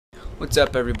What's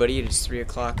up, everybody? It is 3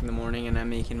 o'clock in the morning and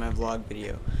I'm making my vlog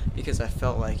video because I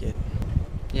felt like it.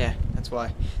 Yeah, that's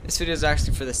why. This video is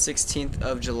actually for the 16th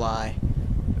of July.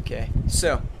 Okay,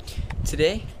 so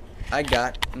today I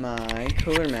got my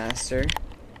Cooler Master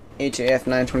HAF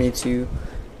 922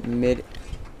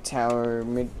 mid-tower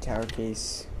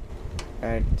case.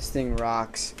 Alright, this thing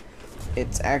rocks.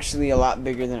 It's actually a lot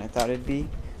bigger than I thought it'd be,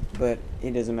 but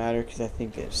it doesn't matter because I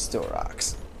think it still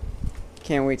rocks.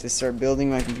 Can't wait to start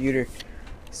building my computer.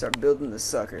 Start building the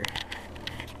sucker.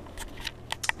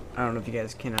 I don't know if you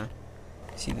guys can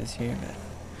see this here,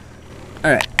 but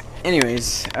alright.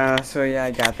 Anyways, so yeah,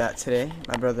 I got that today.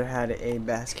 My brother had a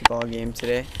basketball game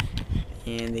today,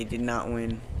 and they did not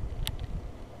win.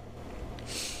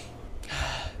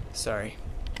 Sorry.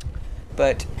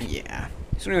 But yeah.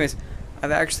 So anyways,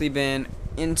 I've actually been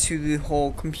into the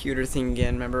whole computer thing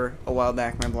again. Remember a while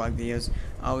back my blog videos,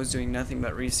 I was doing nothing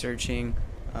but researching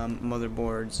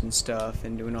motherboards and stuff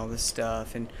and doing all this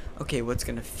stuff and okay, what's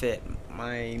gonna fit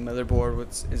my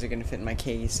motherboard, is it gonna fit in my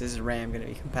case, is the RAM gonna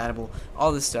be compatible,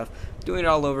 all this stuff, doing it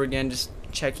all over again, just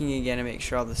checking again to make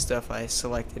sure all the stuff I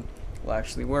selected will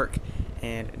actually work.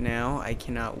 And now I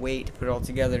cannot wait to put it all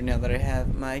together now that I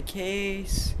have my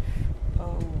case.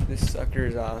 Oh, this sucker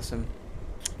is awesome.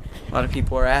 A lot of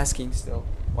people are asking still,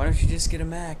 why don't you just get a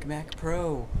Mac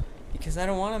Pro? Because I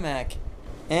don't want a Mac.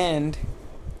 And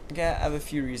I have a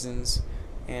few reasons,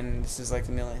 and this is like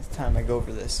the millionth time I go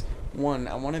over this. One,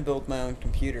 I want to build my own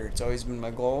computer. It's always been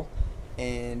my goal,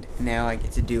 and now I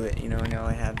get to do it. You know, now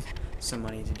I have some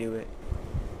money to do it.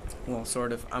 Well,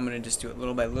 sort of. I'm going to just do it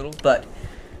little by little, but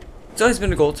it's always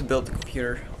been a goal to build the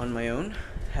computer on my own.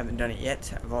 Haven't done it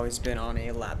yet. I've always been on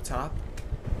a laptop.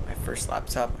 My first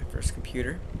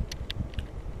computer.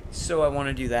 So I want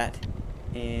to do that,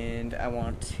 and I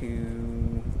want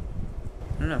to,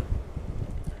 I don't know,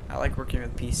 I like working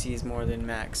with PCs more than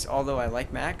Macs. Although I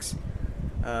like Macs,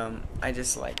 I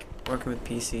just like working with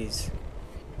PCs.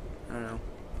 I don't know,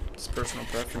 it's personal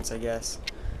preference, I guess.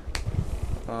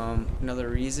 Another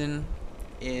reason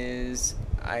is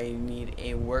I need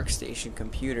a workstation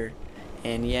computer,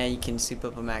 and yeah, you can soup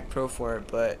up a Mac Pro for it,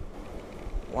 but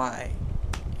why?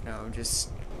 You know, just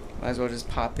might as well just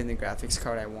pop in the graphics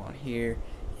card I want here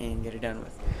and get it done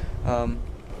with.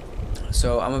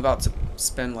 So I'm about to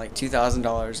spend like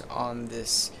 $2,000 on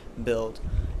this build,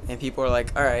 and people are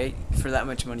like, alright, for that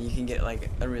much money you can get like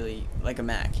a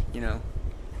Mac, you know.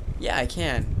 Yeah, I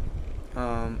can.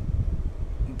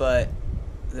 But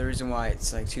the reason why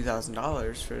it's like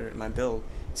 $2,000 for my build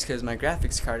is because my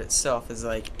graphics card itself is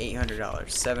like $800,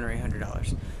 $700 or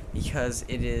 $800, because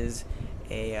it is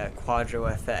a Quadro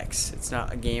FX. It's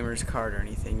not a gamer's card or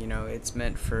anything, you know. It's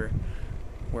meant for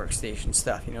workstation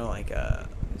stuff, you know, like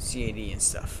CAD and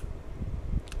stuff.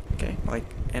 Okay, like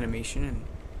animation and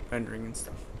rendering and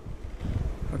stuff.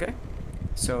 Okay,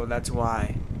 so that's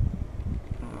why,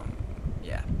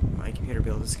 yeah, my computer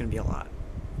build is gonna be a lot.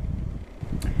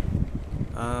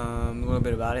 A little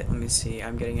bit about it. Let me see.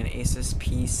 I'm getting an Asus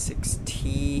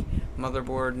P6T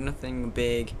motherboard. Nothing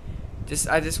big.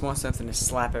 I just want something to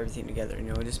slap everything together, you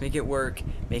know, just make it work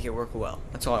well.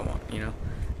 That's all I want, you know.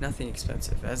 Nothing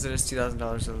expensive. As it is,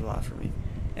 $2,000 is a lot for me.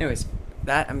 Anyways,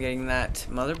 I'm getting that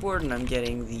motherboard, and I'm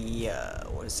getting the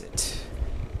what is it?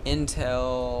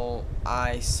 Intel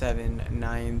i7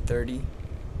 930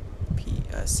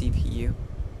 CPU.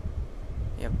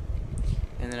 Yep.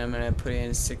 And then I'm gonna put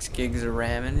in 6 gigs of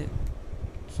RAM in it.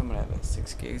 So I'm gonna have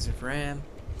 6 gigs of RAM,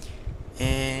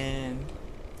 and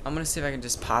I'm gonna see if I can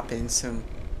just pop in some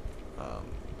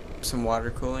water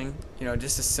cooling. You know,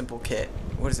 just a simple kit.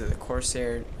 What is it? The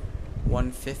Corsair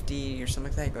 150 or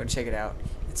something like that. Go check it out.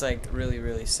 It's like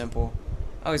really simple.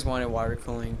 I always wanted water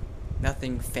cooling.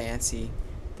 Nothing fancy,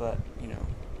 but you know,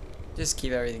 just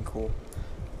keep everything cool.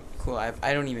 Cool.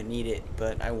 I don't even need it,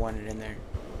 but I want it in there.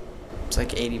 It's like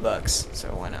 $80,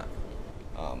 so why not?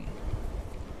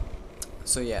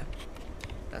 So yeah,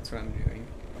 that's what I'm doing.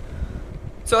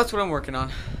 So that's what I'm working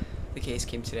on. The case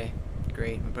came today.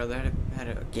 Great. My brother had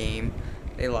a game.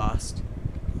 They lost.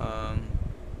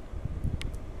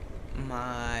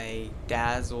 My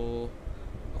Dazzle.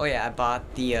 Oh yeah, I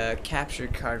bought the capture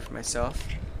card for myself.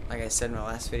 Like I said in my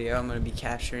last video, I'm gonna be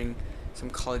capturing some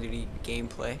Call of Duty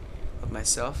gameplay of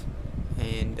myself.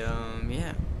 And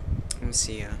yeah. Let me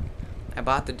see. I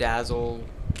bought the Dazzle.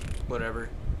 Whatever.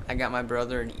 I got my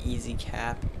brother an Easy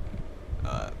Cap.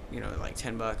 You know, like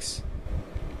 $10.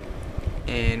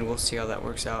 And we'll see how that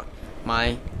works out.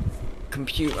 My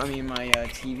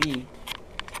TV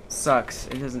sucks.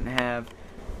 It doesn't have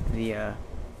the I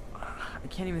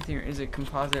can't even think. Is it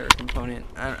composite or component?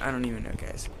 I don't even know,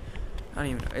 guys. I don't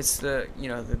even know. It's the, you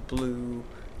know, the blue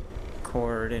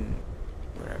record and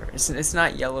whatever. It's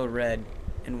not yellow, red,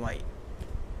 and white.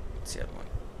 It's the other one.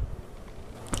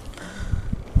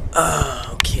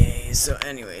 Okay, so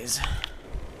anyways,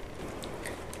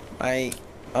 my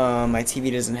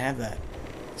TV doesn't have that,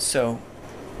 so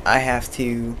I have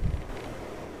to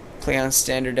play on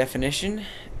standard definition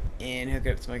and hook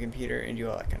it up to my computer and do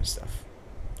all that kind of stuff.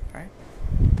 Alright?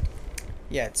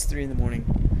 Yeah, it's 3 in the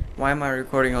morning. Why am I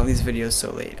recording all these videos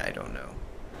so late? I don't know.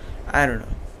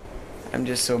 I'm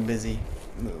just so busy.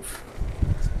 Move.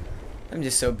 I'm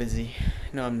just so busy.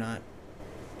 No, I'm not.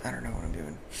 I don't know what I'm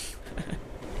doing.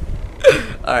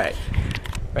 Alright.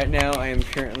 Right now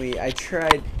I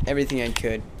tried everything I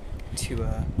could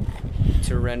to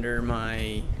render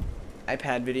my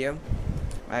iPad video.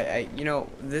 You know,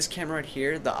 this camera right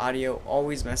here, the audio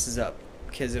always messes up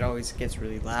because it always gets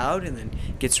really loud and then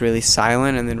gets really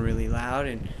silent and then really loud,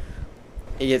 and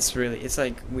it's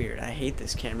like weird. I hate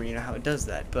this camera, you know how it does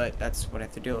that, but that's what I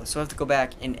have to do. So I have to go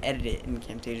back and edit it in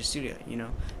Camtasia Studio, you know,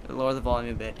 lower the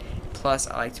volume a bit. Plus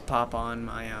I like to pop on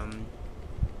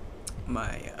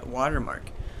my watermark.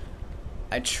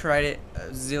 I tried it a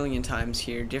zillion times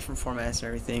here, different formats and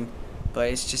everything, but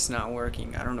it's just not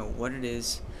working. I don't know what it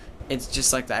is. It's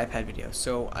just like the iPad video.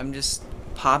 So I'm just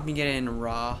popping it in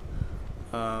raw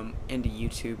into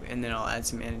YouTube, and then I'll add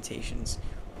some annotations.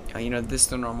 You know, this is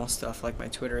the normal stuff like my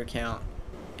Twitter account,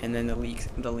 and then the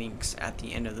links at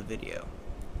the end of the video.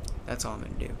 That's all I'm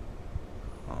gonna do.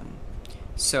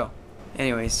 So,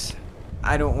 anyways,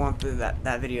 I don't want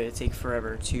that video to take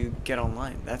forever to get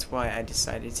online. That's why I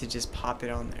decided to just pop it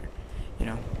on there, you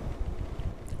know.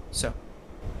 So,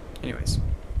 anyways,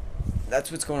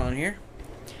 that's what's going on here.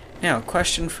 Now,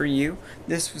 question for you.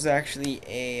 This was actually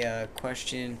a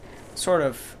question, sort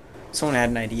of. Someone had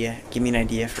an idea. Give me an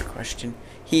idea for a question.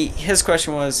 His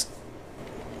question was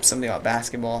something about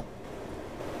basketball.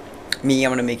 Me,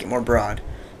 I'm gonna make it more broad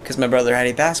because my brother had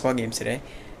a basketball game today.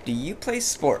 Do you play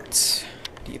sports?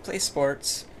 Do you play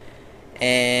sports?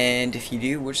 And if you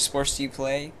do, which sports do you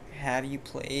play? Have you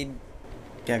played?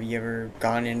 Have you ever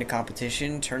gone into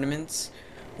competition, tournaments,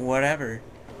 whatever?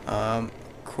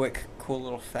 Quick, cool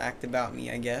little fact about me,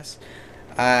 I guess.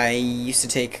 I used to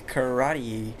take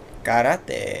karate,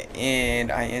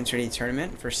 and I entered a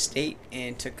tournament for state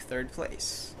and took 3rd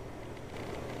place.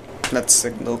 That's a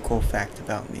little cool fact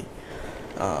about me.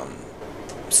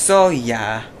 So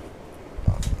yeah.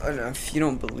 If you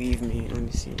don't believe me, let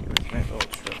me see. Where's my little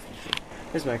trophy?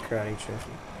 Here's my karate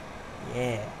trophy.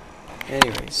 Yeah.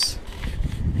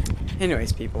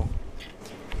 Anyways, people.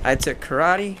 I took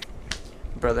karate.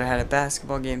 Brother had a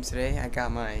basketball game today. I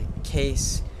got my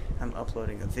case. I'm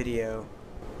uploading a video.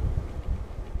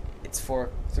 It's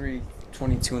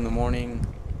 3:22 in the morning.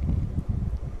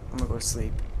 I'm gonna go to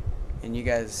sleep. And you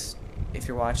guys, if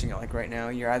you're watching it like right now,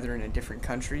 you're either in a different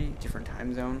country, different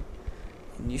time zone,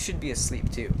 and you should be asleep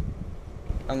too,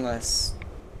 unless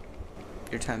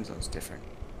your time zone's different.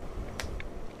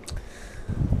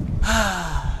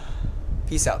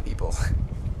 Peace out, people.